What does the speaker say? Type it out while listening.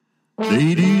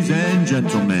Ladies and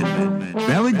gentlemen,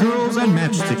 Valley Girls and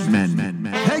Matchstick Men,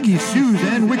 Peggy Sue's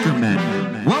and Wicker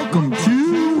Men, welcome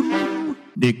to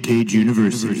Nick Cage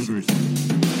University.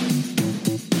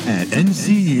 At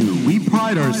NCU, we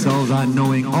pride ourselves on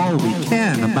knowing all we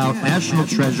can about national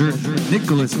treasure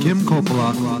Nicholas Kim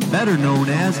Coppola, better known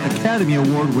as Academy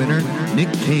Award winner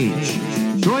Nick Cage.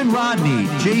 Join Rodney,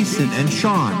 Jason, and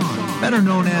Sean, better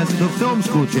known as the Film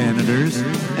School Janitors,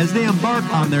 as they embark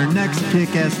on their next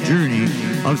kick-ass journey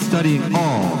of studying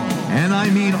all, and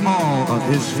I mean all, of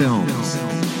his films.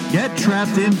 Get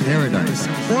trapped in paradise,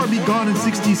 or be gone in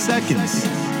 60 seconds.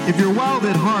 If you're wild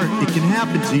at heart, it can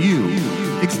happen to you.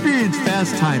 Experience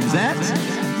Fast Times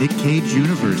at Nick Cage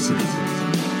University.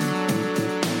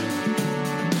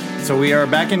 So we are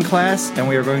back in class, and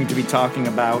we are going to be talking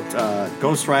about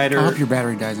Ghost Rider. I hope your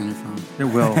battery dies on your phone. It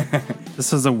will.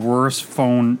 This is the worst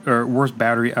phone or worst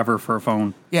battery ever for a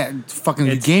phone. Yeah,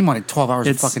 the game on it 12 hours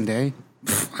a fucking day.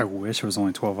 I wish it was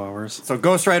only 12 hours. So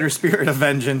Ghost Rider Spirit of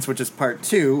Vengeance, which is part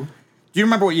 2. Do you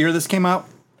remember what year this came out?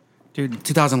 Dude,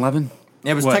 2011?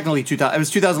 It was technically 2000. It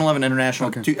was 2011 international.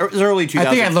 Okay. It was early 2012.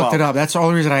 I think I looked it up. That's the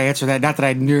only reason I answered that. Not that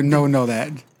I know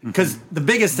that. Because the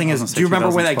biggest thing is, say do you remember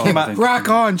when that came 2012, out? Rock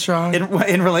on, Sean.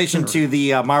 In relation to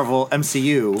the Marvel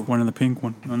MCU, One in the pink,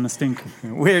 one in the stink.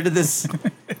 where did this?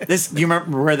 Do you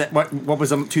remember where that? What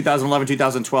was 2011,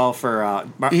 2012 for?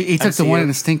 He took the MCU? one in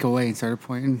the stink away and started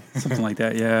pointing. Something like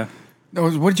that, yeah.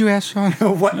 What did you ask, Sean?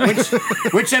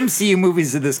 Which MCU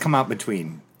movies did this come out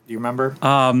between? Do you remember?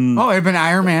 Oh, it had been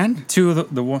Iron Man. Two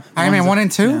of the one. Iron Man 1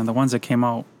 and 2? Yeah, the ones that came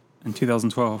out in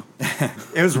 2012.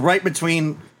 It was right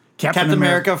between Captain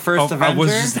America First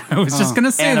Avenger I was just going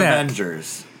to say and that.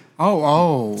 Avengers.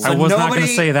 Oh. I was not going nobody- to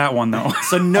say that one, though.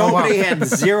 So nobody had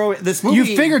zero. This movie.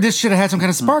 You figured this should have had some kind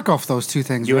of spark off those two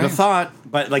things, You would right? have thought,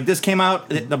 but like this came out.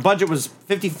 The budget was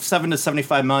 57 to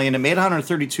 75 million. It made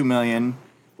 132 million,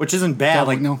 which isn't bad.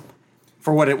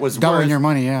 For what it was doubling worth. your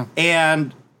money, yeah.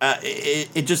 And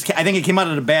it just. I think it came out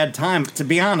at a bad time. To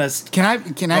be honest, Can I?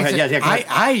 ahead, yeah, go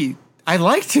ahead. I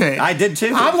liked it. I did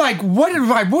too. I'm like, what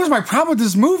was my problem with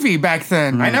this movie back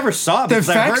then? I never saw it The because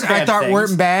effects I heard bad thought things.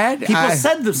 weren't bad. People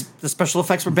said the special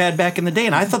effects were bad back in the day,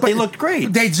 and I thought they looked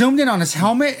great. They zoomed in on his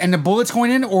helmet and the bullets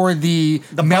going in, or the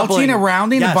melting bubbling.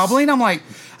 around him, Yes. the bubbling. I'm like,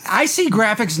 I see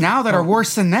graphics now that are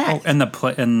worse than that. And the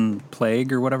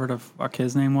Plague or whatever the fuck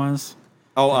his name was.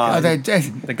 Oh,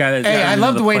 The guy that. hey, I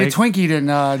love the way the Plague. Twinkie didn't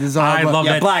dissolve. I but- love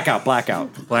yeah, that. blackout. Black, okay.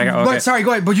 But sorry,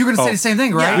 go ahead. But you're going to say the same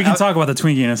thing, right? We can talk about the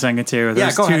Twinkie in a second too.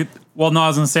 There's go ahead. Well, no, I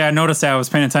was going to say I noticed that I was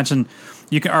paying attention.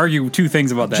 You can argue two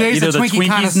things about that. Jay's Either a Twinkie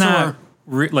Twinkie's not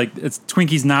connoisseur. like it's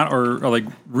Twinkie's not or like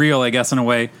real, I guess in a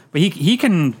way, but he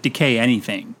can decay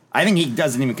anything. I think he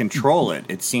doesn't even control it.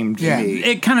 It seemed to me.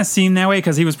 It kind of seemed that way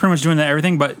because he was pretty much doing that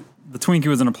everything, but the Twinkie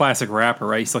was in a plastic wrapper,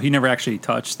 right? So he never actually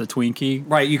touched the Twinkie.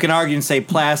 Right, you can argue and say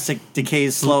plastic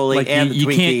decays slowly, Like and you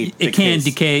the Twinkie can't, it can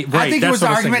decay. Right, I think it that's was the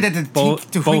what I argument saying. that the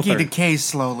Both Twinkie are. decays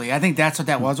slowly. I think that's what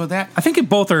that was with that. I think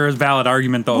both are a valid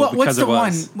argument though What's because the it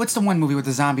was What's the one movie with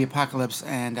the zombie apocalypse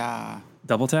and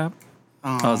Double Tap,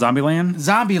 Zombieland.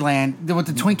 Zombieland with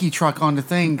the Twinkie truck on the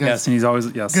thing? Yes, and he's always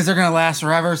Because they're gonna last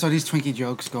forever, so these Twinkie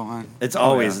jokes go on. It's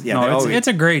always No, it's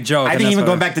a great joke. I and think that's even what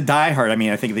going back to Die Hard, I mean,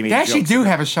 I think they made They actually jokes do about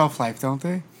have a shelf life, don't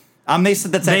they? it. They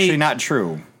said that's actually not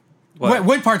true.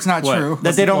 What part's not What? true?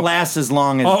 That they don't last as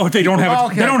long as. Oh, they don't have Oh, a,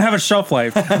 okay. they don't have a shelf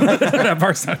life. That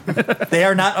part's not. They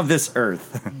are not of this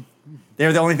earth.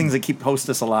 They're the only things that keep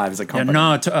Hostess alive as a Yeah, company.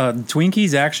 no,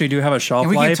 Twinkies actually do have a shelf And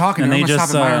we keep life, talking, and I'm they gonna just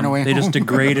stop admiring away they just home.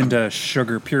 degrade into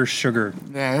sugar, pure sugar.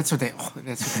 Yeah, that's what they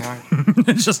are.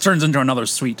 It just turns into another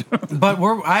sweet. But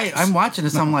I'm watching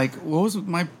this. I'm like, what was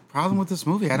my problem with this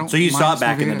movie? I don't. So you mind saw it this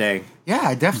back movie in the either. day. Yeah,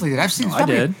 I definitely did. I've seen. I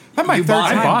did. I'm my You third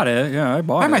bought it? time. I bought it. Yeah, I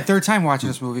bought I'm it. my third time watching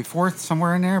this movie. Fourth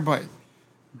somewhere in there, but.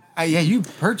 Yeah, you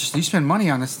purchased. You spend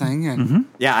money on this thing, and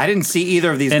Yeah, I didn't see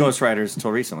either of these And- Ghost Riders until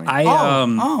recently.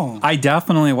 I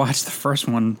definitely watched the first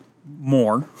one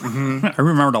more. I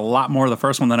remembered a lot more of the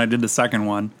first one than I did the second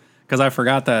one because I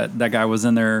forgot that guy was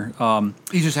in there.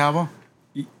 Idris Elba.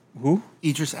 Who?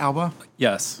 Idris Elba.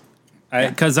 Yes.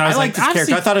 Because I was liked this character.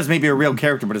 honestly, I thought it was maybe a real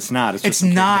character, but it's not. It's, It's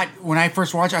just a not. When I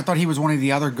first watched it, I thought he was one of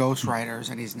the other Ghost Riders,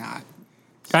 and he's not.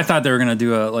 I thought they were gonna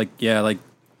do like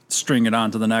string it on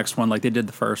to the next one like they did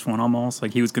the first one almost.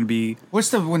 Like he was gonna be.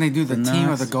 What's when they do the team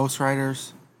of the next- Ghost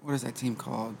Riders? What is that team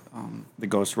called? The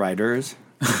Ghost Riders.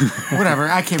 Whatever.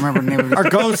 I can't remember the name of Or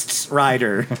it. Ghosts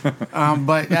Rider.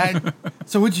 But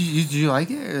so did you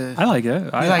like it? I like it.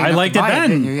 liked I enough liked to it buy it, then.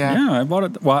 didn't you? Yeah. I bought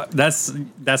it. Well, that's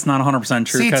not 100%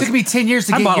 true. See, it 'cause took me 10 years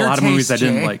to I get bought your a lot of movies I taste,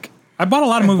 didn't Jay. like. I bought a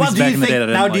lot of movies Well, do back you in the think day that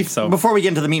I now? didn't like. So Before we get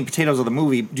into the meat and potatoes of the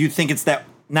movie, do you think it's that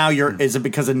now is it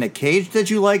because of Nick Cage that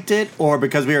you liked it, or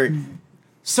because we were?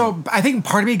 So I think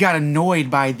part of me got annoyed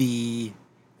by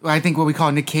I think what we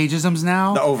call Nick Cageisms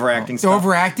now. The overacting The stuff.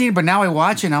 overacting, but now I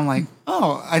watch it and I'm like,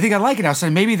 oh, I think I like it now. So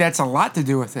maybe that's a lot to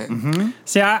do with it. Mm-hmm.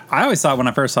 See, I always thought when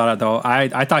I first saw it though,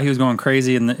 I thought he was going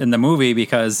crazy in the movie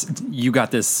because you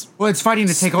got this Well, it's fighting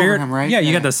to take over spirit, him, right? Yeah,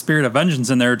 you got the spirit of vengeance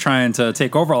in there trying to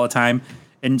take over all the time,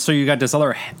 and so you got this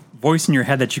other voice in your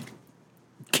head that you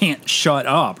can't shut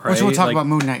up. Right? Which we'll talk about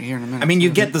Moon Knight here in a minute. I mean, you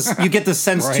get the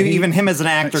sense too, even him as an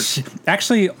actor.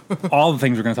 Actually, all the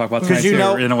things we're going to talk about tonight, you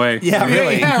know, in a way. Yeah,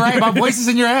 really. Yeah, right. About voices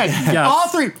in your head. Yes.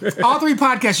 All three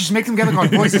podcasts. You should make them together called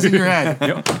Voices in Your Head.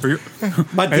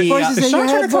 But the Voices in your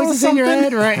head. Voices in your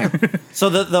head. Right. so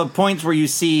the points where you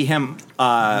see him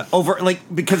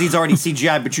because he's already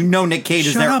CGI, but Nick Cage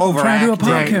is Shut there up, I'm trying to do a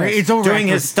overacting. podcast. Right. It's overacting. Doing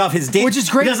his stuff, his dance, Which is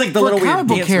great He does like the for little a comic weird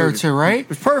book dance character, moves. right?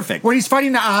 It's perfect. When he's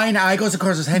fighting the eye and the eye goes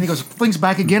across his head and he goes, flings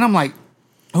back again, I'm like,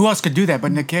 who else could do that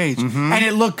but Nick Cage? Mm-hmm. And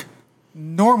it looked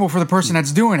normal for the person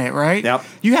that's doing it, right? Yep.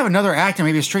 You have another actor,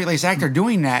 maybe a straight-laced actor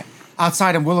doing that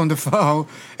outside of Willem Dafoe,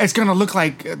 it's going to look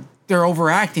like they're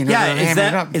overacting. Or Yeah, they're hamming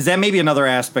it up. is that maybe another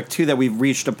aspect too that we've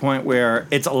reached a point where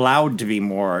it's allowed to be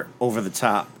more over the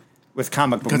top with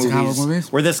comic book Because of comic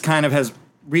movies? where this kind of has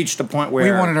reached a point where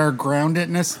We wanted our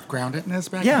groundedness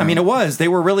back. Yeah, I then. mean, it was. They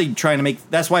were really trying to make.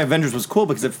 That's why Avengers was cool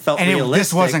because it felt And realistic.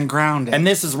 this wasn't grounded. And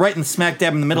this is right in smack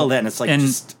dab in the middle of that. And it's like And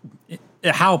just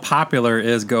how popular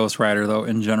is Ghost Rider though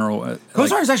in general?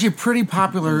 Ghost Rider is actually a pretty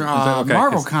popular okay,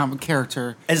 Marvel 'cause- comic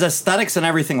character. as aesthetics and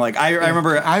everything. Like I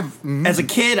remember, I've- as a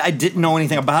kid, I didn't know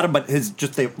anything about him, but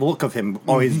the look of him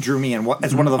always drew me in.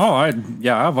 As one of the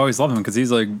I've always loved him because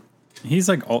he's like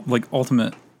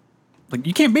ultimate. Like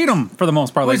you can't beat him for the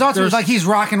most part. Well, he's like, also there's- like he's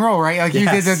rock and roll, right? Like you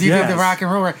did the yes. rock and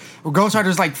roll, right? Well, Ghost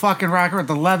Rider's like fucking rock and roll,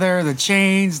 the leather, the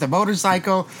chains, the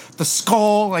motorcycle, the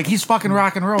skull. Like he's fucking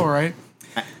rock and roll, right?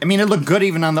 I mean, it looked good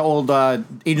even on the old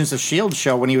Agents of S.H.I.E.L.D.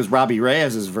 show when he was Robbie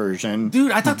Reyes' version. Dude,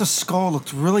 I thought the skull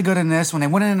looked really good in this when they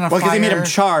went in a Well, fire. because they made him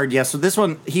charred, yeah. So this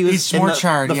one, He's more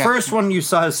charred, The yeah. first one, you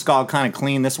saw his skull kind of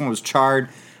clean. This one was charred.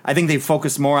 I think they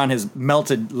focused more on his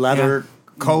melted leather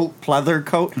pleather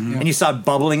coat, and you saw it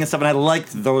bubbling and stuff. And I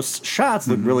liked those shots;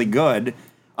 looked really good.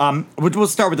 We'll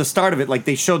start with the start of it. Like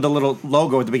they showed the little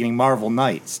logo at the beginning, Marvel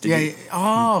Knights.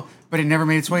 But it never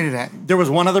made its way to that. There was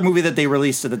one other movie that they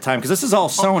released at the time because this is all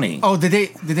Sony. Oh, did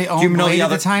they own Do you know Blade the at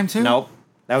other the time too? Nope.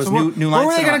 That was So New where Line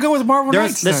were they Cinema. gonna go with Marvel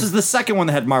Knights This then? is the second one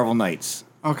that had Marvel Knights.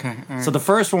 Okay. All right. So the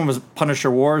first one was Punisher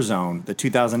Warzone, the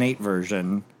 2008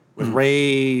 version with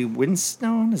Ray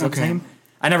Winstone. Is that his Okay. name?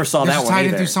 I never saw This that is one tied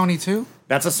either. in through Sony too.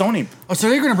 That's a Sony. Oh, so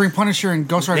they're going to bring Punisher and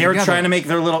Ghost Rider They were together. trying to make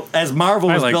their little as Marvel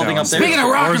I was like building that up one. their. Speaking of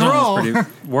rock and roll.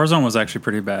 Warzone was actually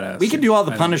pretty badass. We could do all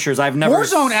the Punishers. I've never.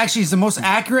 Warzone actually is the most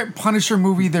accurate Punisher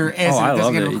movie there is. Oh, I and it doesn't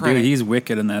love get it, no dude. credit. He's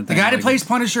wicked in that. The guy that plays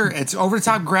Punisher, it's over the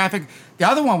top graphic. The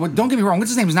other one, don't get me wrong, what's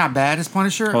his name is not bad as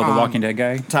Punisher. the Walking Dead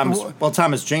guy.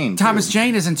 Thomas Jane. too. Thomas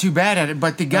Jane isn't too bad at it,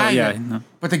 but the guy, yeah, that, no.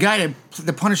 but the guy that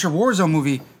the Punisher Warzone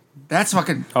movie, that's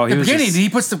fucking. Oh, he the was beginning, just- he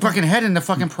puts the fucking head in the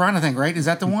fucking piranha thing, right? Is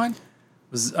that the one?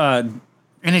 Was, And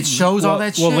it shows all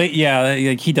that shit. like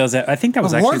he does that. I think that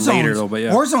was But actually later though. But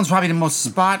yeah. Warzone probably the most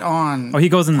spot on. Oh, he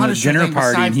goes in the Punisher dinner thing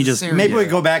party besides and he the just- series. Maybe we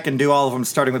go back and do all of them,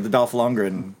 starting with the Dolph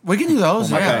Lundgren. We can do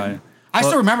those. my yeah. God. I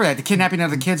still remember that the kidnapping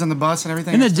of the kids on the bus and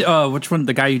everything. And the which one?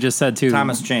 The guy you just said too.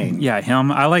 Thomas Jane. Yeah,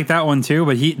 him. I like that one too.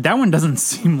 But that one doesn't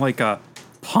seem like a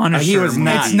Punisher. He was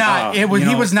not. movie. It's not.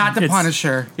 He was not the it's-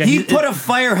 Punisher. Yeah, He put a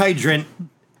fire hydrant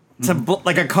to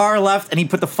like a car left, and he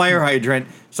put the fire hydrant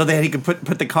so that he could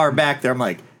put the car back there. I'm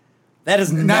like, that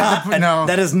is not no.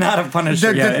 that is not a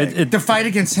Punisher. The fight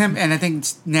against him and I think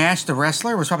Nash the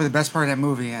wrestler was probably the best part of that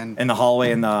movie. And in the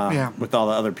hallway and Yeah. with all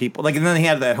the other people. Like, and then he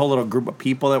had that whole little group of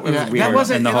people that was Yeah, that weird.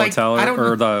 wasn't- in the like, hotel I don't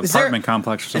or know- the Is there- apartment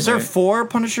complex. Or something. Is there 4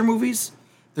 Punisher movies?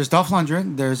 there's Dolph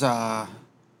Lundgren. There's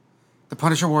the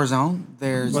Punisher Warzone.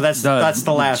 There's Well, that's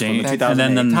the last Jane- one, the and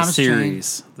 2008. then the Thomas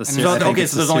series. The And series. there's- I think okay,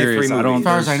 it's so the there's only 3 series. I movies. don't. as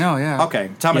far as I know. Yeah. Okay,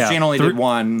 Thomas Yeah, Jane only did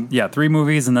one. Yeah, 3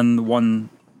 movies and then one.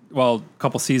 Well, a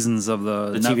couple seasons of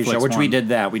the TV show, Netflix which we one. did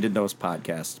that. We did those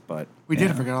podcasts, but We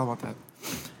did forget all about that.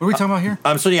 What are we talking about here?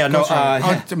 so yeah, no. Ghost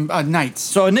Rider. Knights.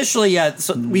 So initially, yeah,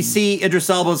 so we see Idris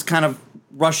Elba's kind of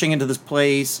rushing into this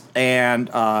place, and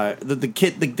the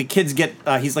kids get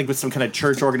he's like with some kind of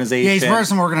church organization. Yeah, he's part of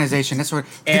some organization. That's what.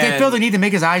 Did they And- feel the need to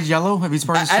make his eyes yellow? If he's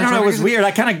part of. I don't know. It was weird. I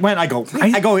kind of went. I go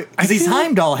because he's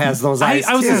Heimdall has those eyes.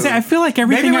 I was too. gonna say. I feel like Maybe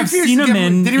everything he I've refused seen to him give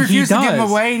in, Did he refuse to does. give him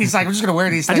away? He's like, I'm just gonna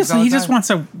wear these. I things just all the he just time. wants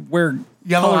to wear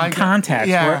Yellow colored eye- contacts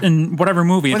yeah. in whatever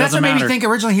movie. It Well, that's doesn't what made matter. me think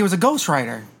originally he was a Ghost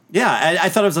Rider. Yeah, I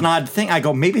thought it was an odd thing. I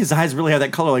go, maybe his eyes really are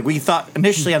that color. Like we thought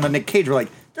initially on the Nick Cage, we're like,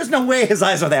 there's no way his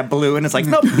eyes are that blue, and it's like,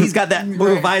 nope, he's got that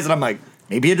blue of eyes, and I'm like,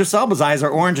 maybe Idris Elba's eyes are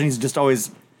orange and he's just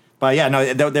always. But yeah,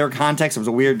 no, their context, it was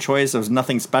a weird choice. There was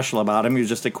nothing special about him. He was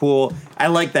just a cool. I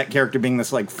like that character being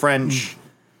this like French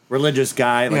religious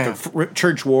guy, like a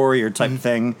church warrior type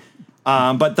thing.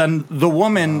 But then the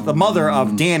woman, the mother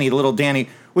of Danny, little Danny,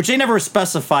 which they never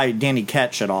specified Danny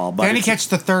Ketch at all. But Danny Ketch,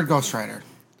 the third Ghost Rider.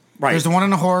 Right. There's the one on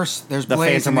the horse. There's The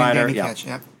Blaze Phantom and then Rider, Danny yeah. Ketch.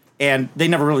 Yep. And they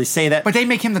never really say that. But they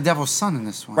make him the devil's son in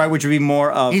this one. Right, which would be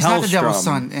more of He's not the Hellstrom. devil's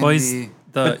son. In Well, he's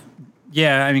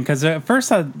yeah, I mean, because at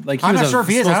first, I'm not sure if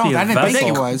he is. I didn't think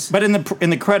he was. But in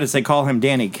the credits, they call him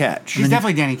Danny Ketch. He's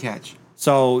definitely Danny Ketch.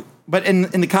 So, but in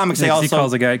the comics, they also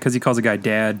he calls a guy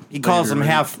dad. He calls him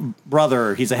half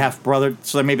brother. He's a half brother.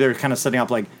 So maybe they're kind of setting up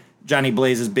like Johnny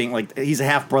Blaze as being like he's a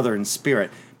half brother in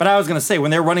spirit. But I was gonna say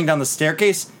when they're running down the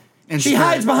staircase, she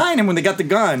hides behind him when they got the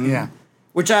gun. Yeah.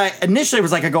 Which I initially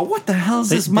was like, I go, what the hell is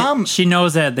this mom? She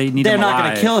knows that they're not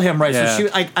going to kill him, right? Yeah. So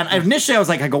initially I was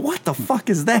like, I go, what the fuck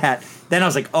is that? Then I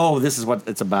was like, oh, this is what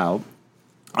it's about.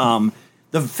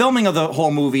 The filming of the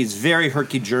whole movie is very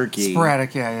herky-jerky.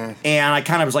 Sporadic, yeah. And I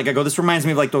kind of was like, I go, this reminds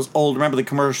me of like those old, remember the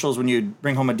commercials when you'd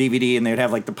bring home a DVD and they would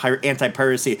have like the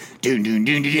anti-piracy, and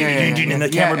the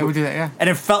camera would do that, yeah. And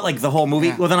it felt like the whole movie.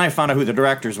 Yeah. Well, then I found out who the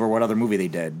directors were, what other movie they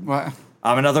did. What?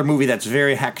 Another movie that's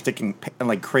very hectic and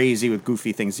like crazy with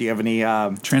goofy things. Do you have any?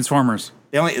 Transformers.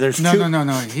 No. There's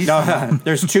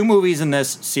two movies in this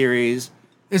series.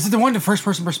 Is it the first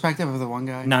person perspective of the one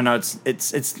guy? No,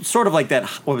 it's sort of like that.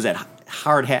 What was that?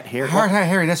 Hard Hat Harry. Hard Hat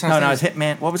Harry. That's what I it's said.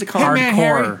 Hitman. What was it called? Hitman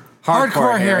Harry.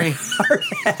 Hardcore Harry.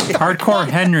 Hardcore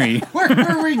Henry. Where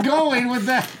are we going with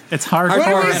that? It's Hardcore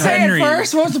What did we say Henry. at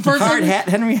first? What was the first Hard thing? Hat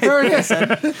Henry.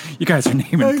 You guys are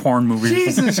naming porn movies.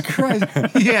 Jesus Christ.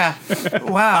 Yeah.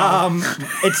 Wow.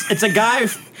 It's a guy.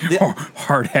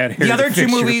 Hard Hat Harry. The other two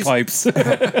fix your movies- pipes.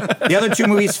 The other two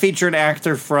movies feature an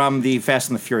actor from the Fast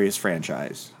and the Furious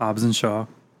franchise. Hobbs and Shaw.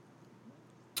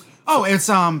 Oh, it's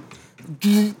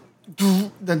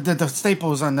the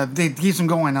staples on they keeps him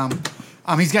going.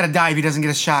 He's got to die if he doesn't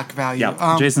get a shock value.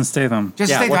 Yeah. Jason Statham. Just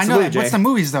Yeah, Statham. what's I the know movie, that. What's Jay? the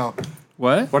movies though?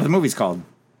 What? What are the movies called?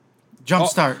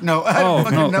 Jumpstart. No. I Oh, don't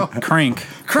fucking no. know. Crank.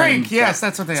 Crank. Yes,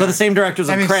 that's what they So are. the same directors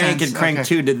That of makes Crank sense. and Crank Okay.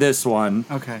 2 did this one.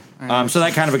 Okay. All right. So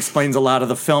that kind of explains a lot of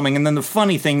the filming. And then the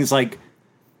funny things, like,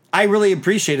 I really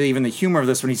appreciated even the humor of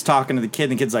this when he's talking to the kid,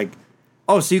 and the kid's like,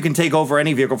 oh, so you can take over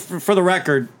any vehicle. For the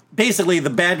record, basically the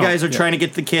bad guys are trying to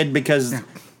get the kid because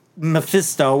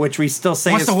Mephisto, which we still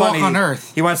say Wants is to walk funny. on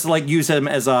Earth. He wants to, like, use him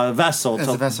as a vessel As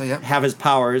to a vessel, yep. have his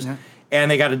powers. Yeah. And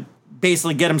they got to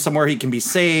basically get him somewhere he can be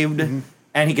saved,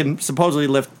 and he can supposedly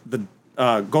lift the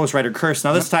Ghost Rider curse.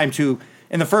 Now, this time, too,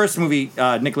 in the first movie,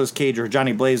 Nicolas Cage or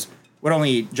Johnny Blaze would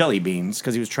only eat jelly beans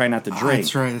because he was trying not to drink.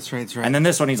 That's right. And then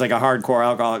this one, he's like a hardcore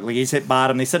alcoholic. Like, he's hit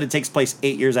bottom. They said it takes place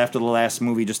 8 years after the last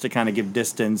movie just to kind of give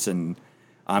distance. And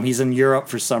he's in Europe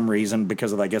for some reason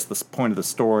because of, I guess, the point of the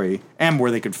story and where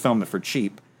they could film it for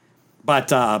cheap.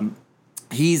 But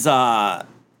he's on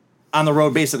the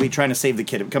road basically trying to save the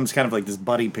kid. It becomes kind of like this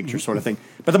buddy picture sort of thing.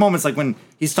 But the moment's like when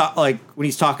he's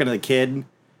talking to the kid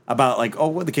about like, oh,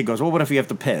 what the kid goes, well, what if you have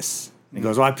to piss? And he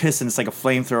goes, well, I piss and it's like a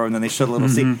flamethrower, and then they show the little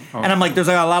scene. And I'm like, there's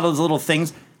like a lot of those little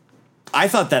things. I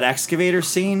thought that excavator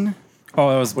scene Oh,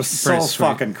 that was so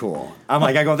fucking cool. I'm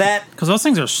like, I go, that because those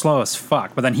things are slow as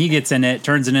fuck. But then he gets in it,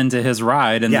 turns it into his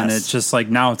ride, and then Yes. it's just like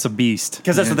now it's a beast.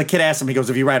 because that's what the kid asked him. He goes,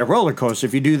 if you ride a roller coaster,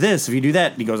 if you do this, if you do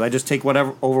that, and he goes, I just take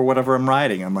whatever I'm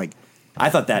riding. I'm like, I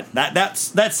thought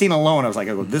that scene alone, I was like,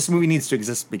 I go, this movie needs to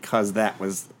exist because that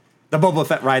was the Boba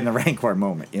Fett riding the Rancor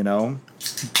moment, you know.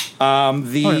 Well,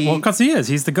 because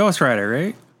he's the Ghost Rider,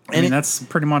 right? I And mean, it- that's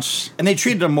pretty much. And they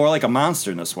treated him more like a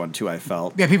monster in this one too. I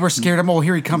felt. Yeah, people are scared of him. Oh,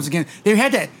 here he comes again. They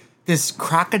had this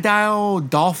crocodile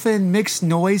dolphin mixed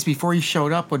noise before he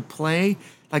showed up would play,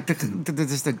 like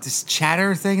this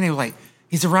chatter thing. And they were like,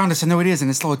 he's around us. I know it is. And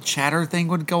this little chatter thing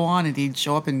would go on, and he'd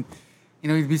show up and. You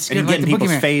know, he'd be scared And he'd like get the in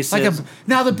people's boogeyman. faces.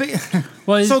 Now the big.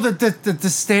 Well, so the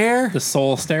stare. The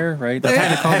soul stare, right? The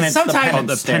penance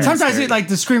Sometimes stare. he like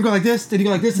the scream go like this, then he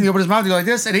go like this, and he open his mouth and go like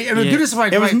this, and he would do this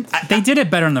like. It was- They did it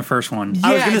better in the first one.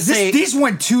 I was gonna say- these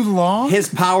went too long. His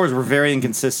powers were very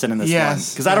inconsistent in this one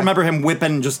Yes, because I don't remember him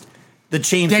whipping just the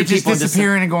chains They to just people.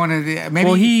 disappearing and going to the maybe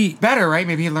Well, he- better, right?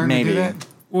 Maybe he learned to Maybe. do that.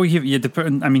 Well,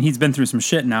 I mean, he's been through some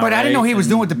shit now. But I didn't know he was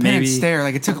doing with the pin and maybe- stare.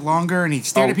 Like it took longer, and he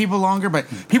stared Oh. at people longer. But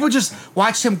people just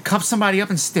watched him cuff somebody up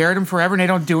and stare at him forever, and they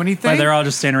don't do anything. Right, they're all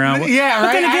just standing around. Yeah, But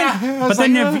right. then again, I was but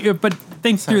then like, but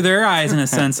think through their eyes in a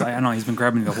sense. I know he's been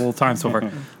grabbing me the whole time so far.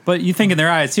 But you think in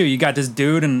their eyes too. You got this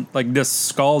dude and like this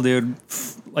skull dude,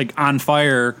 like on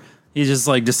fire. He's just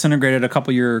like disintegrated a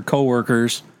couple of your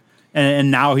coworkers,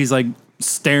 and now he's like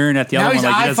staring at the Now other he's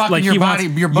one. Like, eye-fucking your he buddy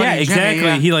yeah, Jimmy, exactly.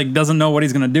 yeah. He like doesn't know what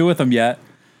he's gonna do with him yet.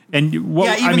 And what,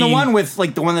 Yeah, even the one with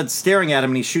like the one that's staring at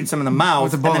him and he shoots him in the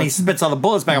mouth the and then he bullets. spits all the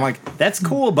bullets back. I'm like, that's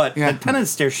cool, but Yeah. the penance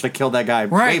stairs should have killed that guy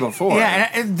Right. way before. Yeah,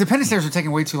 and the penance stairs were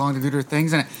taking way too long to do their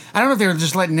things, and I don't know if they were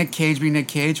just letting Nick Cage be Nick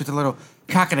Cage with a little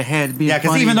cock of the head. Being Yeah,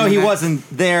 because funny even though doing he that.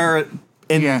 wasn't there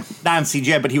in Yeah.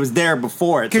 non-CGI, but he was there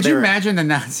before it. so Could they you were- imagine the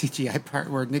non-CGI part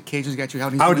where Nick Cage has got you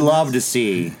held? I would love to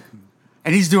see.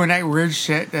 And he's doing that weird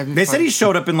shit. That'd be They said funny. he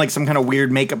showed up in like some kind of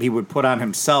weird makeup he would put on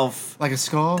himself. like a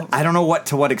skull, I don't know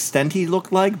to what extent he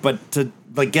looked like, but to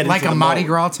like get like into a the Mardi mold.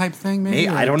 Gras type thing, maybe. Hey,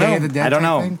 or I don't Day know. of the Dead I don't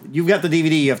type know. thing? You've got the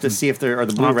DVD. You have to see if there or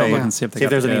the I'll have to Blu-ray. look and see if they got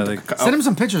there's the- any. yeah, they- Send him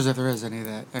some pictures if there is any of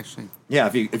that. Actually,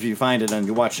 Yeah, if you find it and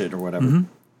you watch it or whatever.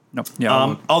 Nope.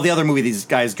 Yeah. All the other movie these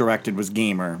guys directed was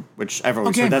Gamer, which I've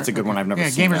always heard that's a good one. I've never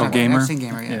seen. Gamer's that. not Gamer. I've seen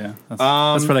Gamer. Yeah. yeah.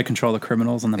 That's where they control the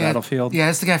criminals on the battlefield. Yeah,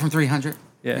 that's the guy from 300.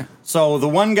 Yeah. So the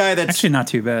one guy that's Actually, not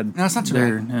too bad. No, it's not too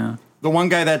They're- bad. Yeah. the one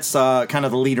guy that's kind of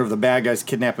the leader of the bad guys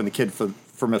kidnapping the kid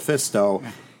for Mephisto,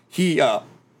 he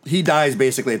dies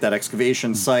basically at that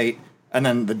excavation site, and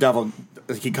then the devil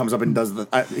he comes up and does the.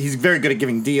 He's very good at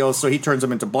giving deals, so he turns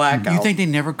him into Blackout. You think they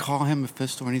never call him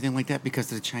Mephisto or anything like that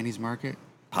because of the Chinese market?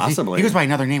 Possibly. He goes by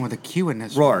another name with a Q in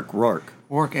this. Rourke,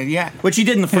 Work, and yeah. which he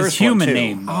did in the His first human one too.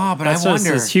 name. Oh, but That's I just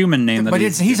wonder. his human name. But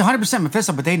he's 100%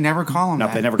 Mephisto, but they never call him No,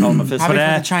 that. they never call him Mephisto. Probably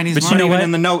But, for the Chinese but you market. know Even what?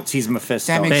 in the notes, he's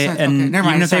Mephisto. That makes They, sense. and Okay, never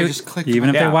mind. even if Sorry, they just clicked even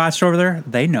if Yeah. they watched over there,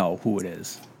 they know who it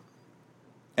is.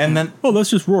 And then Oh, let's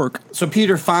just work. so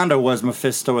Peter Fonda was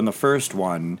Mephisto in the first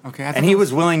one. Okay, I thought and he that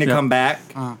was willing to Yeah. come back.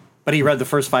 But he read the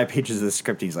first 5 pages of the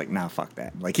script. And he's like, "Nah, fuck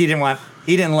that." Like he didn't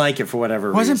like it for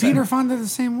whatever Wasn't reason. Peter Fonda the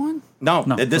same one? No,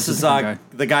 No, this this is is a different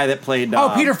guy. the guy that played.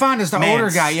 Oh, Peter Fonda's the older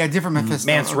Mance. guy. Yeah, different Mephisto.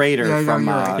 Mance Raider Yeah, from,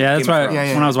 you're right. Yeah, that's Game of why Thrones.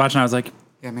 Yeah, when I was watching, I was like,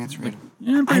 Yeah, Mance Raider.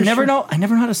 yeah, I'm I pretty never sure. know. I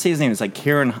never know how to say his name. It's like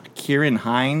Kieran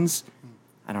Hines.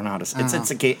 I don't know how to.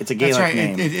 It's a gay. It's a That's Gaelic right.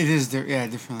 name. It is.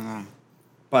 Different.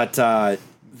 But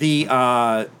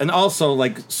and also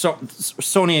like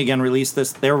Sony again released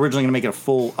this. They were originally going to make it a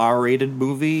full R-rated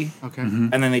movie. Okay.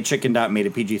 And then they chickened out and made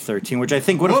it PG-13, which I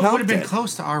think would have What helped would have been it.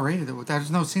 close to R-rated?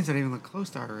 There's no scenes that even look close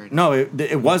to R-rated. No,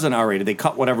 it wasn't R-rated. They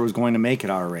cut whatever was going to make it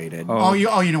R-rated. Oh,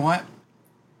 you know what?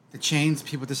 The chains,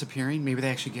 people disappearing. Maybe they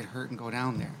actually get hurt and go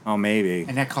down there, Oh, maybe.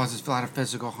 and that causes a lot of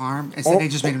physical harm. Instead, they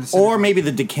just made them. Or maybe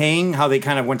the decaying, how they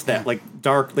kind of went to that like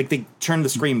dark, like they turned the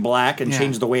screen black and Yeah.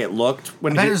 changed the way it looked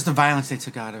when That you- is the violence they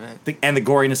took out of it. and the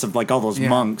goriness of like all those Yeah.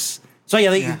 monks. So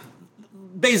yeah, Yeah.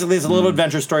 basically it's a little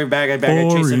adventure story. Bad guy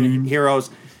chasing Boring. heroes.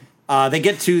 They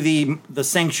get to the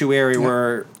sanctuary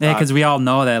where Yeah, because we all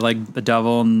know that like the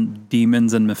devil and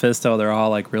demons and Mephisto, they're all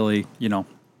like really,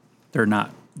 they're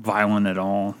not violent at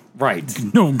all. right,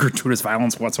 No gratuitous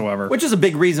violence whatsoever. which is a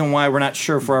big reason why we're not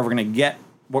sure if we're ever going to get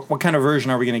what kind of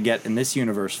version are we going to get in this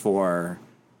universe for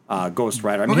Ghost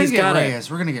Rider. I We're mean, gonna he's get got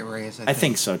Reyes. We're gonna get Reyes. I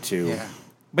think so too. Yeah.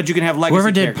 But you can have legacy.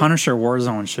 Whoever did characters. Punisher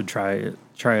Warzone should try it.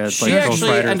 Try it. She Like Ghost actually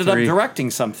Rider ended 3. up directing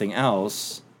something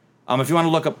else. If you want to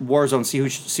look up Warzone,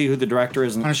 see who the director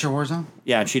is. And, Punisher Warzone.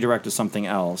 yeah, and she directed something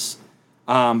else.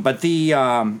 But the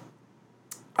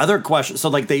other question, so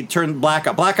like they turned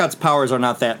Blackout. Blackout's powers are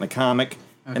not that in the comic.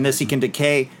 In this, he can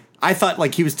decay. I thought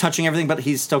like he was touching everything, but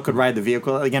he still could ride the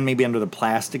vehicle again. Maybe under the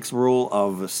plastics rule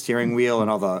of a steering wheel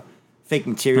and all the fake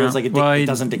materials, like it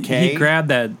doesn't decay. He grabbed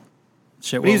that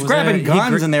shit. But he was grabbing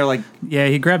guns, and they're like, Yeah,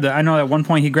 he grabbed it. I know at one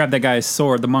point he grabbed that guy's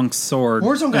sword, the monk's sword.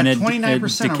 Warzone got and it 29%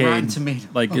 of decayed. Rotten Tomatoes.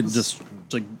 Like it just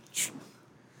like.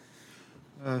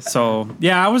 So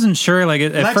yeah, I wasn't sure. Like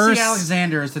at Lexi first,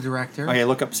 Alexander is the director. okay,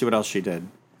 look up, see what else she did.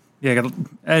 yeah,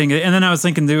 and then I was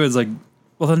thinking, dude, it's like,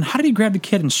 well, then how did he grab the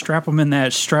kid and strap him in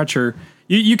that stretcher?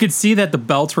 You could see that the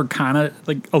belts were kind of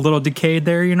like a little decayed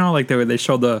there, like they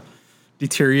showed the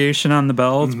deterioration on the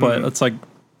belts, but it's like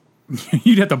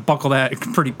you'd have to buckle that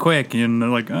pretty quick, and they're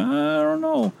like, I don't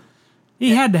know. He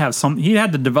had to have some. He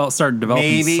had to start developing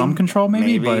Maybe some control,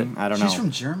 maybe, but I don't know. She's from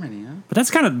Germany, huh?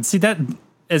 that's kind of that.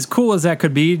 As cool as that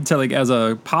could be to like as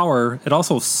a power, it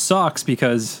also sucks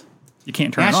because you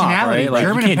can't turn it off, Nationality, right? Like,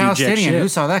 German you and can't do jack Palestinian. shit. Who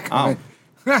saw that coming?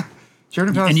 German and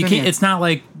And Palestinian. you can't. It's not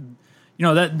like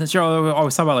that show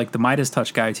always talk about like the Midas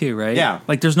touch guy too, right? Yeah.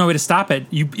 Like there's no way to stop it.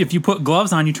 If you put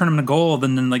gloves on, you turn them to gold,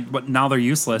 and then like but now they're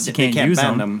useless. You They can't use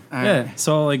bend them. them. Yeah.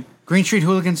 So like Green Street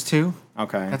Hooligans 2.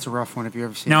 Okay, That's a rough one if you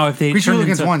ever seen Now, it. if they Green Street turned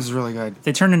Hooligans into- 1 is really good. if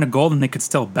they turned into gold and they could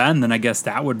still bend, then I guess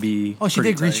that would be. Oh, she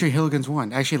pretty did Green tight. Street Hooligans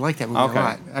 1. I actually like that movie Okay. a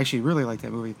lot. I actually really like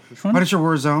that movie. one? Punisher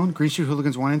Warzone, Green Street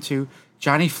Hooligans 1 and 2,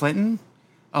 Johnny Flinton,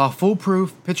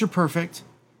 Foolproof, Picture Perfect,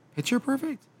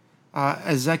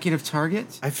 Executive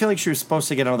Target, I feel like she was supposed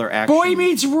to get another action. Boy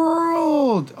Meets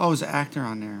World. Oh, there's an actor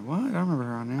on there. What? I don't remember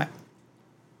her on there.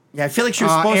 Yeah, I feel like she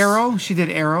was supposed. Arrow. She did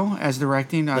Arrow as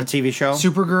directing. The TV show?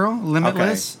 Supergirl,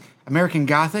 Limitless, American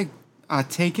Gothic,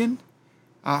 Taken,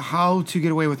 How to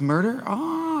Get Away with Murder.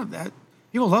 Oh, that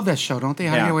people love that show, don't they?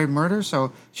 How to Yeah. Get Away with Murder.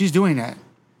 So she's doing that.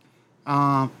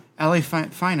 L.A.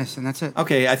 Finest, and that's it.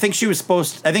 Okay, I think she was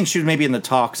maybe in the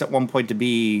talks at one point to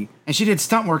be. And she did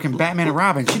stunt work in Batman and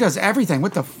Robin. She does everything.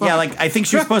 What the fuck? Yeah, like I think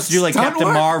she was supposed to do like Stunt Captain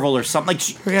work? Marvel or something. Like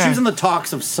she was in the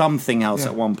talks of something else Yeah.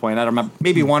 at one point. I don't remember.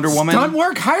 Maybe Wonder Woman. Stunt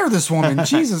work? Hire this woman.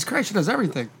 Jesus Christ, she does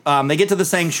everything. They get to the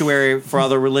sanctuary for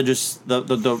other religious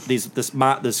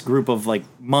this group of like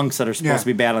monks that are supposed Yeah. to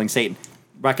be battling Satan.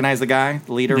 Recognize the guy,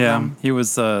 the leader Yeah, of them, he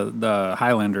was the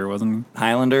Highlander, wasn't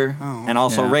Highlander, and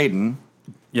also Yeah. Raiden,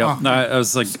 he? Yep. Oh. I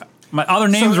was like, my other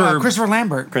names So, were Christopher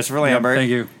Lambert. Christopher Lambert. thank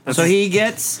you. So he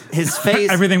gets his face.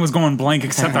 Everything was going blank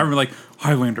except I remember like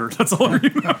Highlander. That's all I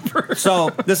remember.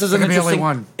 So this is an Gonna be only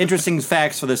one. interesting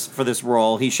facts for this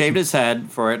role. He shaved his head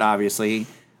for it, obviously.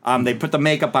 They put the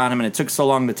makeup on him, and it took so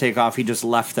long to take off. He just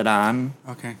left it on.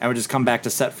 Okay. And would just come back to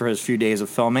set for his few days of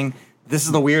filming. This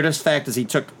is the weirdest fact: is he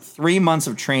took 3 months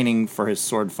of training for his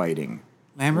sword fighting,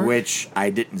 Lambert? which I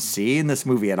didn't see in this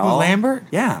movie at all. Lambert?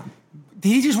 Yeah. Did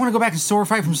he just want to go back and sword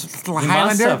fight from the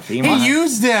Highlander? have. He must. He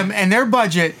used them and their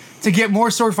budget to get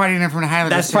more sword fighting in from the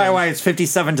Highlander. That's probably why it's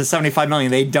 57 to 75 million.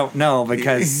 They don't know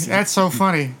because That's so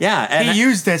funny. Yeah, and he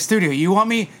used that studio. You want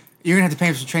me? You're gonna have to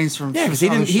pay for some trains from. yeah, because he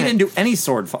didn't do any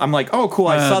sword. I'm like, oh, cool.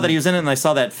 I saw that he was in it, and I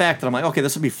saw that fact, and I'm like, okay,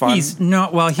 this would be fun. He's no,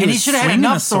 well, he And he was should have had swinging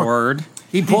enough a sword.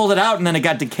 He pulled it out, and then it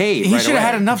got decayed. He right should have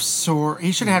had away. enough sword.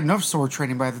 He should have had enough sword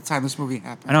training by the time this movie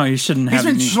happened. I know he shouldn't He's have.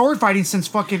 been any- sword fighting since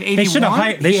fucking '81. They should have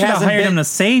hired. They He should have hasn't hired him been- to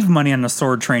save money on the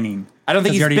sword training. I don't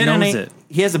think 'cause he's he already been knows any. it.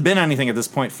 He hasn't been anything at this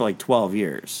point for like 12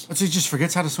 years. So he just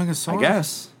forgets how to swing a I sword.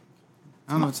 guess.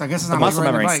 I don't know. I guess it's not muscle like riding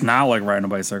a memory. bike. It's not like riding a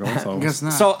bicycle. So I guess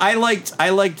not. So I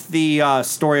liked the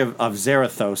story of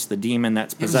Zarathos, the demon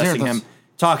that's possessing Zarathos. him,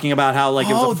 talking about how like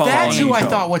it was Oh, a fallen that's who I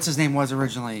angel. thought what's his name was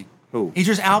originally. Who?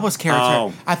 Idris Elba's character.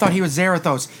 Oh. I thought he was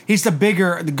Zarathos. He's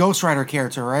the Ghost Rider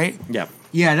character, right? Yep.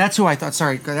 Yeah, that's who I thought.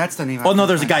 Sorry, that's the name. Oh no,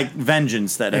 there's a guy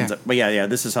Vengeance that ends Yeah. up. But yeah.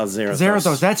 This is how Zarathos.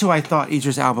 Zarathos. That's who I thought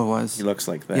Idris Elba was. He looks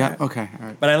like that. Yeah. Okay. All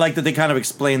right. But I like that they kind of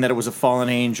explained that it was a fallen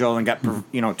angel and got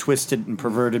twisted and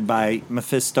perverted by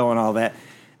Mephisto and all that.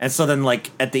 And so then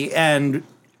like at the end,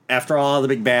 after all the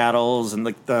big battles and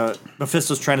like the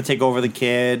Mephisto's trying to take over the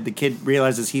kid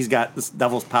realizes he's got this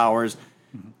devil's powers.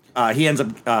 He ends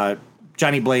up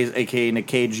Johnny Blaze, aka Nick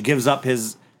Cage, gives up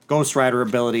his Ghost Rider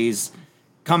abilities.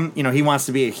 He wants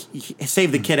to be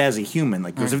save the kid as a human.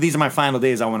 Like, because if these are my final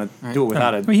days, I want to do it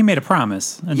without well, he made a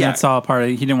promise, and Yeah. that's all part of.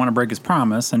 He didn't want to break his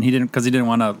promise, and he didn't because he didn't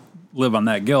want to live on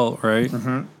that guilt, right?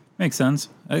 Mm-hmm. Makes sense.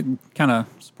 I kind of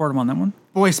support him on that one.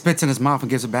 Boy spits in his mouth and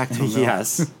gives it back to him. though.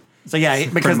 Yes. So yeah,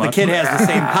 because the much. kid has the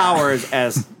same powers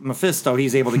as Mephisto,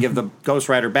 he's able to give the Ghost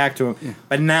Rider back to him.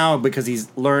 But now, because he's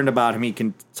learned about him, he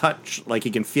can touch, like he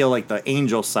can feel like the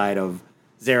angel side of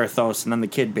Zarathos, and then the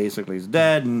kid basically is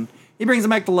dead, and he brings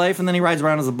him back to life, and then he rides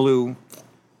around as a blue,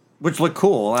 which looked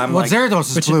cool. I'm Well, like,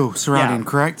 Zarathos is blue surrounding, yeah.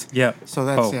 correct? Yeah. So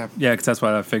that's yeah, because that's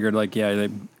what I figured. Like, yeah,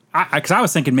 because I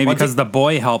was thinking maybe Well, because the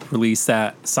boy helped release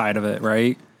that side of it,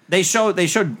 right? They show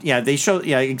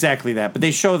exactly that, but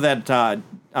they show that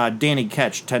Danny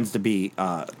Ketch tends to be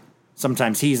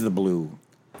sometimes he's the blue.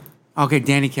 Okay,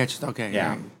 Danny catches. Okay. Yeah.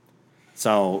 all right.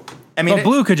 So I mean, But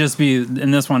blue could just be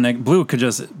in this one. Like, blue could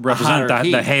just represent hotter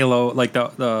the heat. halo, like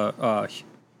the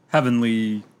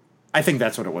heavenly I think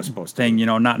that's what it was supposed to. thing. You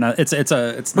know, not it's We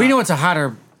not- know it's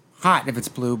hot if it's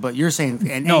blue, but you're saying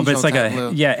an no, but angel it's like type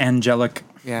a blue. angelic.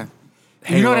 Yeah.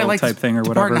 You know what I Halo like type thing or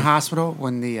the part in the whatever. hospital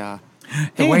when the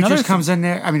Hey, waitress another comes in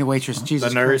there. I mean, the waitress. Jesus,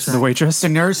 The nurse. Christ. The waitress. The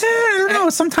nurse. I don't know.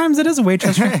 Sometimes it is a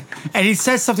waitress. And he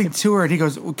says something to her, and he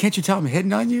goes, well, "Can't you tell I'm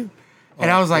hitting on you?"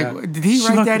 And I was like, yeah. "Did he She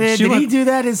write looked- that in? she Did he looked- do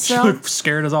that She himself?" looked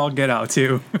scared as all get out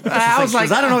too. I was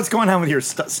like, I don't know what's going on with your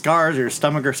scars or your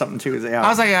stomach or something too. Yeah. I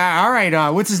was like, all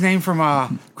right, what's his name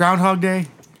from Groundhog Day?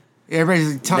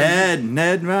 Everybody's talking.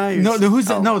 Ned Myers. No,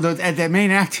 who's oh. the main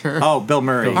actor? Oh, Bill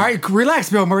Murray. All right, relax,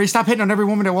 Bill Murray. Stop hitting on every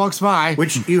woman that walks by.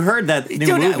 Which you heard that new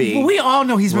Dude, movie. we all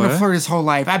know he's been a What? flirt his whole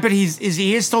life. I bet he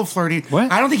is still flirting.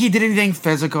 What? I don't think he did anything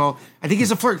physical. I think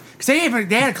he's a flirt. Because they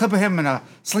had a clip of him and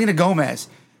Selena Gomez.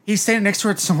 He's standing next to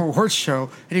her at some awards show,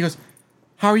 and he goes,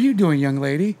 "How are you doing, young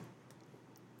lady?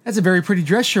 That's a very pretty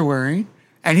dress you're wearing."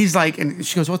 And he's like, and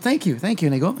she goes, "Well, thank you." And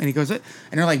they go, and he goes, and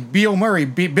they're like, Bill Murray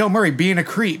being a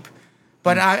creep.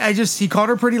 But he called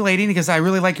her a pretty lady because I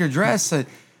really like your dress.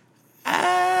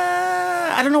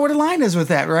 I don't know what the line is with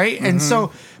that, right? Mm-hmm. And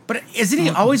so, but isn't he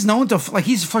always known to like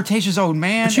he's a flirtatious old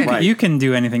man? But you, and- you can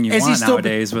do anything you Is he want still-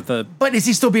 nowadays with the. but is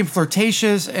he still being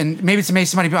flirtatious? And maybe it's to make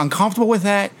somebody be uncomfortable with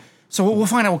that. So we'll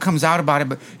find out what comes out about it.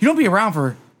 But you don't be around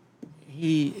for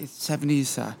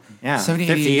 70s. Yeah, 70,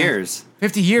 50 80, years.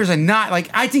 50 years and not like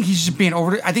I think he's just being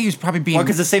over. I think he's probably being Well,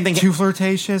 'cause the same thing- too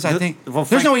flirtatious. I think well, there's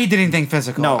Frank- no way he did anything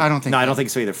physical. No, I don't think. No, I don't think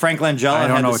so either. Frank Langella I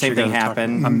don't had know the what same you thing guys are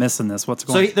talking- happen. I'm missing this. What's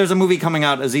So going on? there's a movie coming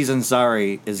out. Aziz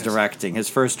Ansari is directing his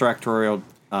first directorial.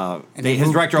 they His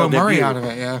moved directorial Bill Murray debut. out of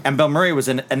it, yeah. And Bill Murray was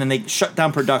in it, and then they shut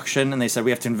down production, and they said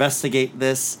we have to investigate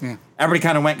this. Yeah. Everybody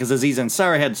kind of went because Aziz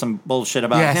Ansari had some bullshit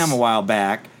about Yes. him a while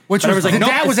back. Which But was- everybody's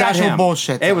that nope, was it's not actual him.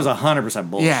 bullshit, It though. was 100%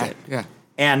 bullshit. Yeah.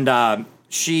 And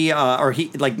she or he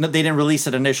like no, they didn't release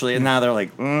it initially, and now they're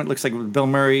like, it looks like Bill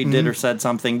Murray did or said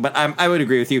something. But I would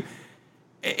agree with you.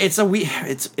 It's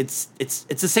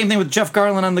the same thing with Jeff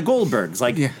Garlin on the Goldbergs.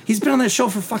 Like Yeah. he's been on that show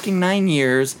for fucking 9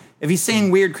 years. If he's saying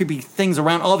weird, creepy things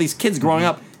around all these kids growing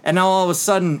up, and now all of a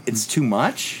sudden it's too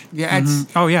much. Yeah, it's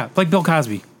Oh yeah, like Bill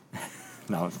Cosby.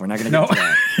 No, we're not gonna No. get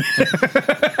to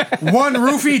that. one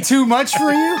roofie too much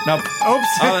for you. Nope.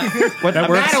 Oops, What, That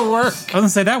works. that'll work. I was gonna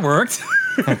say that worked.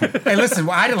 Hey, listen,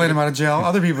 well, I didn't let him out of jail.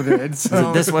 Other people did.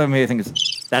 So. this one made me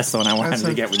think that's the one I wanted That's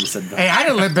to a- get when you said that. Hey, I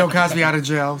didn't let Bill Cosby out of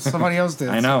jail. Somebody else did.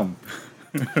 I know.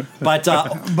 But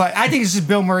But I think it's just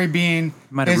Bill Murray being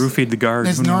Might have roofied the guards,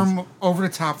 His who knows? normal, over the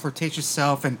top, flirtatious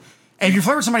self, and if you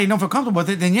flirt with somebody you don't feel comfortable with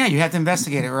it, then yeah, you have to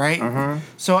investigate it, right?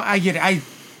 So I get it.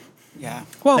 Yeah.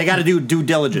 Well, they got to do due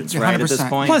diligence, right? At this 100%.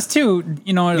 point, plus too,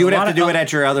 you would have to do it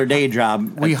at your other day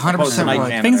job. We as opposed to 100% night would.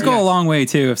 janitor. Things go Yes. a long way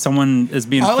too. If someone is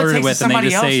being All it flirted takes with is and they somebody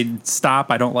just say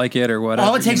stop, I don't like it or whatever.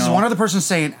 All it takes you is know? one other person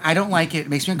saying, "I don't like it. It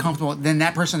makes me uncomfortable." Then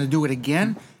that person to do it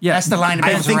again. Yeah. That's the line that I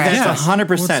becomes think that's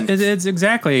harassment. 100%. It's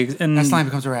exactly, and That's the line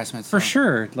becomes harassment. for so.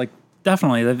 sure. Like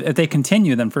definitely, if they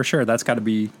continue, then for sure that's got to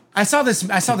be. I saw this,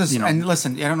 You know. and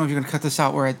listen, I don't know if you're going to cut this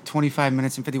out. We're at 25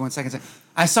 minutes and 51 seconds.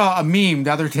 I saw a meme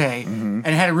the other day, and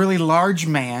it had a really large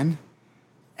man,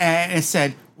 and it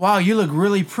said, "Wow, you look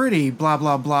really pretty," blah,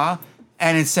 blah, blah.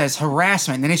 And it says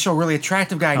harassment. And then they show a really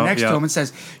attractive guy next to yeah. him and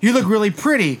says, "You look really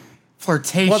pretty." Well,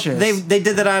 Flirtatious. they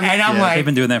did that on. And I'm Yeah, like, they've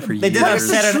been doing that for They years. did that on What's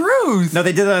the Saturday. truth? No,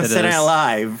 they did that on It Saturday is. Night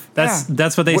Live.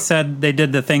 That's what they said. They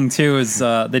did the thing too. Is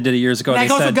they did it years ago. that They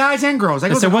goes said with guys and girls. That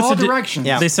they goes said, in "What's all the di- directions.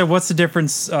 Yeah. They said, "What's the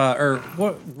difference?" Or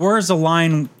where's the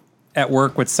line at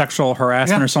work with sexual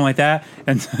harassment Yeah. or something like that?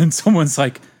 And someone's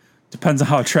like, "Depends on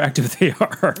how attractive they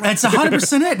are." That's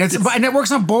 100% it. And that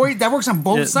works on that works on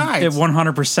both sides. It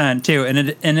 100% too,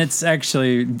 and it's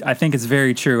actually, I think it's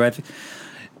very true.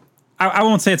 I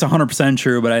won't say it's 100%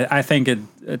 true, but I think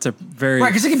it's a very Right,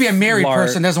 because it could be a married large-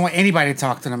 person that doesn't want anybody to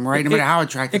talk to them, right? No matter how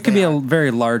attractive It could they be are. a very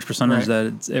large percentage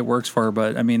Right. that it works for,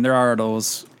 but I mean there are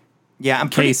those Yeah, I'm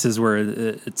pretty. cases where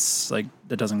it's like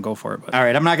it doesn't go for it. But All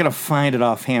right, I'm not gonna find it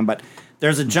offhand, but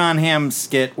there's a John Hamm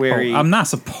skit where he. I'm not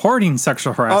supporting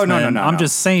sexual harassment. no, I'm no.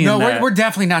 just saying No, that. we're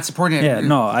definitely not supporting it. Yeah,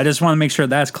 no, I just want to make sure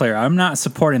that's clear. I'm not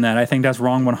supporting that. I think that's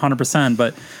wrong 100%.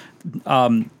 But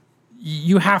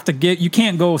you have to you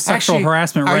can't go sexual Actually,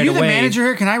 harassment are right you the away. manager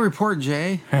here? Can I report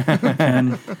Jay?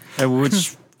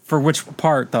 For which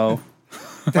part though?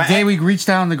 The day we reached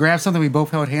down to grab something, we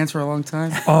both held hands for a long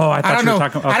time. Oh, I thought I don't you know. were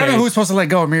talking. Okay. I don't know who's supposed to let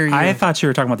go, me or you. I thought you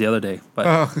were talking about the other day, but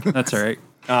Oh. that's all right.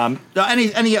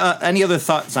 Any other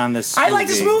thoughts on this? I like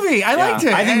this movie. I liked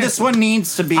it. I think And- this one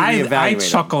needs to be I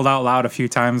reevaluated. chuckled out loud a few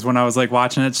times when I was like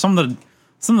watching it. Some of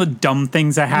the dumb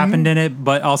things that happened in it,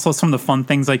 but also some of the fun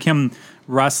things, like him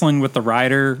wrestling with the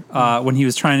rider when he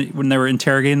was when they were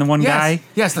interrogating the one Yes, guy.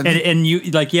 yes, and you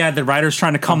like the rider's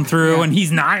trying to come through yeah. and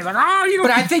he's not. He's like, oh, you.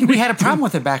 But I think we had a problem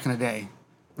with it back in the day.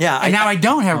 Yeah, And now I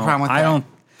don't have a problem with that.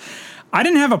 I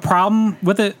didn't have a problem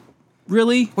with it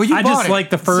really. Well, you I bought just it, like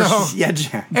the first. so- Yeah,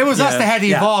 Jack. It was us Yeah. that had to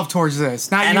Yeah. evolve towards this,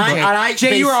 not And you, I- Jay. and I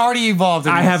Jay, you were already evolved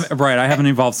in I this. have I haven't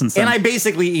evolved since then. And I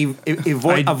basically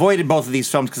avoided both of these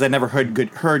films because I never heard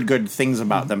good things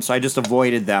about them, so I just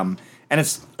avoided them. And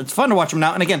it's fun to watch them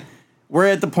now. And again, we're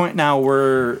at the point now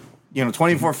where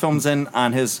 24 films in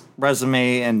on his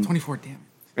resume, and 24, damn it.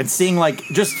 and seeing like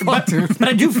just, but, dude. but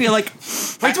I do feel like,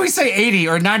 Wait till we say 80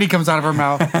 or 90 comes out of our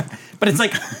mouth. but it's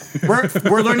like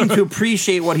we're learning to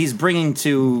appreciate what he's bringing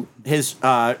to his.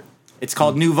 It's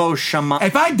called Nouveau Chemin.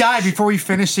 If I die before we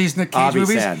finish these Nick I'll Cage be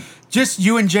movies, sad. just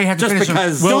you and Jay have to Just finish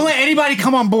because- them. We'll- Don't let anybody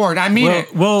come on board. I mean it.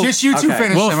 Just you two okay.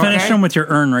 finish we'll them. finish okay? them with your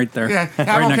urn right there. Yeah, right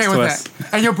I'm next okay to with us.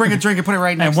 that. And you'll bring a drink and put it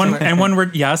right next to it. And one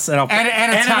word, yes, and I'll and a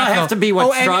And it'll taco. have to be what,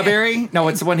 Oh, and- strawberry? No,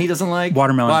 it's the one he doesn't like.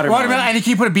 Watermelon. Watermelon. And can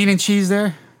you put a bean and cheese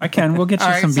there? I can. We'll get you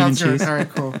All right, some bean and sounds good. cheese. All right,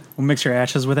 cool. We'll mix your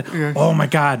ashes with it. Yeah. Oh my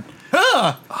god.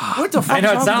 What the fuck? I know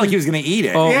is it wrong sounded like with he was going to eat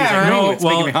it. Oh, He's yeah, like, right. no, No, it's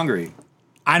well- making me hungry.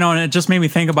 I know, and it just made me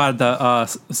think about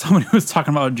somebody was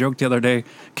talking about a joke the other day,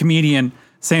 comedian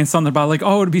saying something about like,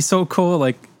 oh, it'd be so cool,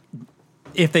 like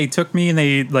if they took me and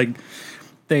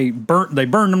they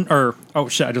burned them, or oh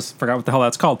shit, I just forgot what the hell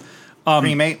that's called.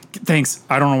 Cremate. Thanks.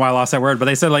 I don't know why I lost that word, but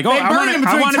they said like, They burn him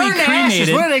I until he want to be turned to ashes.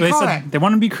 cremated. What do they call said that? they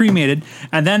want to be cremated,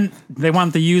 and then they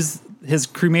want to use his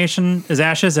cremation, his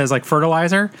ashes as like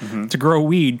fertilizer to grow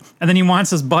weed, and then he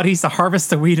wants his buddies to harvest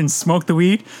the weed and smoke the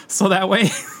weed, so that way.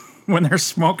 When they're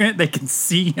smoking it, they can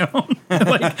see him.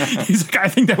 Like he's like, I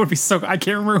think that would be so. I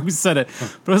can't remember who said it,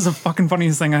 but it was the fucking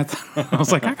funniest thing. I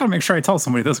was like, I gotta make sure I tell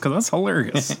somebody this because that's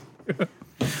hilarious.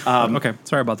 Okay,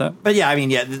 sorry about that. But yeah, I mean,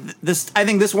 yeah, I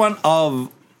think this one of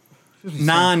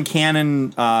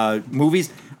non-canon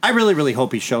movies, I really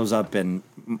hope he shows up in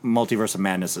Multiverse of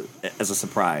Madness as a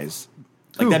surprise.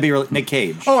 Like that'd be really, Nick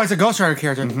Cage. Oh, as a Ghost Rider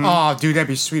character. Oh, dude, that'd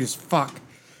be sweet as fuck.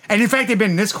 And in fact, they've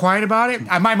been this quiet about it.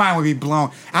 My mind would be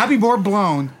blown. I'd be more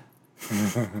blown.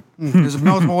 There's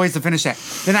multiple ways to finish that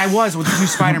than I was with the two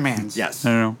Spider-Mans. Yes. I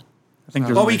don't know. I think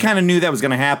there's Well, we kind of knew that was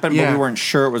going to happen, but Yeah. we weren't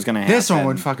sure it was going to happen. This one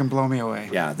would fucking blow me away.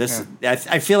 Yeah,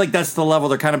 I feel like that's the level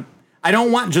they're kind of. I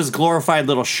don't want just glorified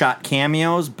little shot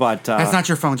cameos, but That's not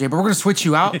your phone, Jay, but we're going to switch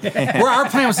you out. Our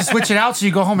plan was to switch it out so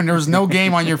you go home and there was no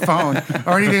game on your phone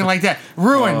or anything like that.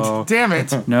 Ruined. Oh. Damn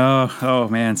it. no. Oh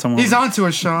man, He's on to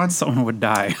us, Sean. someone would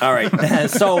die. All right.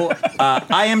 So,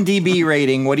 IMDb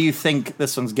rating. What do you think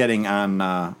this one's getting on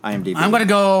IMDb? I'm going to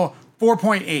go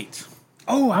 4.8.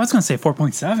 Oh, I was gonna say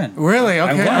 4.7. Really?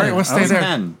 Okay. was. All right, we'll I stay was there.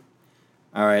 10.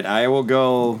 All right. I will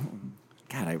go.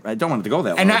 God, I don't want it to go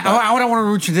that low. And but I don't want to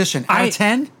ruin tradition. Out of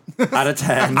 10? out of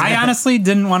 10. I honestly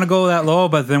didn't want to go that low,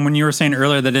 but then when you were saying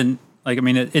earlier that didn't like, I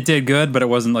mean, it did good, but it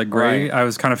wasn't like great. Right. I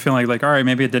was kind of feeling like, all right,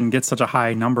 maybe it didn't get such a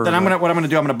high number. Then but- what I'm gonna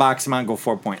do? I'm gonna box him out and go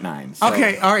 4.9. So.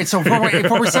 Okay, all right. So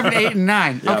 4.7, 8, and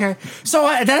 9. Yep. Okay, so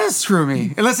that does screw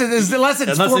me. Unless it's Unless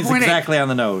it's 4.8. exactly on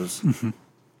the nose.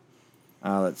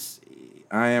 Let's see.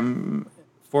 I am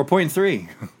 4.3.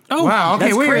 Oh, Wow. Okay,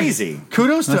 That's wait, crazy.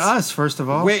 Kudos to us, first of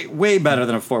all. Way better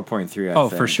than a 4.3. Oh,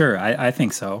 for sure. I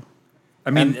think so. I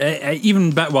mean,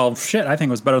 even well, shit. I think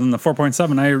it was better than the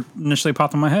 4.7 I initially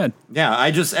popped in my head. Yeah,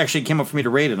 I just actually came up for me to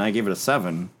rate it, and I gave it a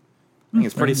 7. I think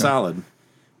it's pretty you go. solid.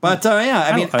 But yeah,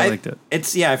 I mean, I liked it.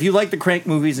 It's if you like the Crank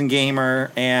movies and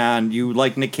Gamer, and you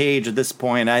like Nick Cage at this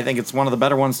point, I think it's one of the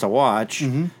better ones to watch.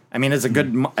 I mean, it's a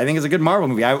good. I think it's a good Marvel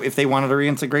movie. If they wanted to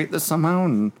reintegrate this somehow,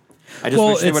 and I just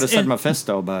wish they would have said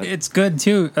Mephisto, but It's good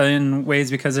too in ways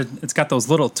because it's got those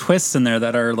little twists in there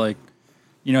that are like,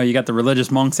 you got the religious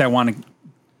monks that want to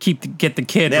get the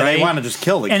kid, yeah, right? they want to just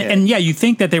kill the kid. And yeah, you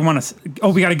think that they want to.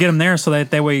 Oh, we got to get him there so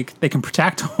that way they can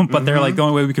protect him. But they're like, the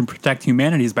only way we can protect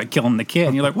humanity is by killing the kid.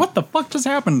 And you're like, what the fuck just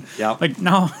happened? Yeah. Like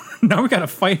now we got to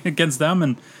fight against them.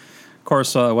 And of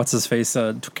course, what's his face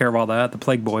took care of all that. The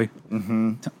Plague Boy,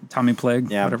 Tommy Plague.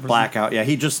 Yeah, whatever. Blackout. Yeah,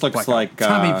 he just looks Blackout. like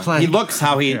Tommy Plague. he looks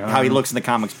how he looks in the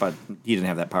comics, but he didn't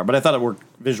have that power. But I thought it worked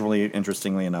visually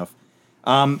interestingly enough.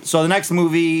 So the next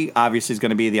movie obviously is going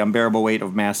to be The Unbearable Weight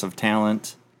of Massive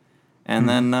Talent, and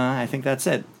then I think that's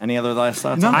it. Any other last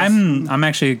thoughts? on this? I'm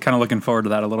actually kind of looking forward to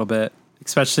that a little bit,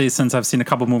 especially since I've seen a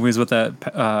couple movies with that.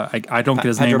 I don't get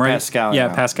his Pedro name right. Pascal, Yeah,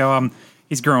 yeah. Pascal.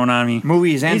 He's growing on me.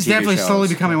 Movies and He's TV definitely shows. slowly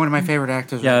becoming one of my favorite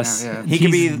actors Yes. right now. Yeah. He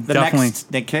could be He's the definitely- next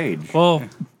Nick Cage Well,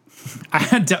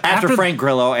 after Frank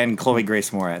Grillo and Chloe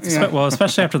Grace Moretz. Yeah. Well,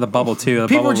 especially after the bubble too. The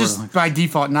People bubble are just were like- by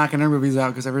default knocking their movies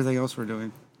out because everything else we're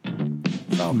doing.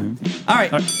 So. All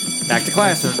right, back to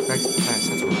class. Back to class.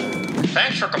 That's what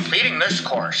Thanks for completing this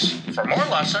course. For more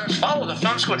lessons, follow the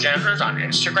Film School Janitors on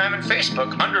Instagram and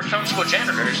Facebook under Film School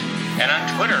Janitors and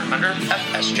on Twitter under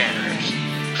FS Janitors.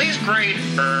 Please rate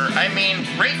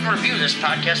and review this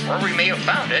podcast wherever you may have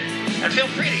found it, and feel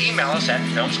free to email us at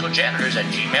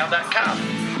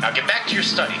filmschooljanitors@gmail.com. Now get back to your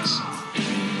studies.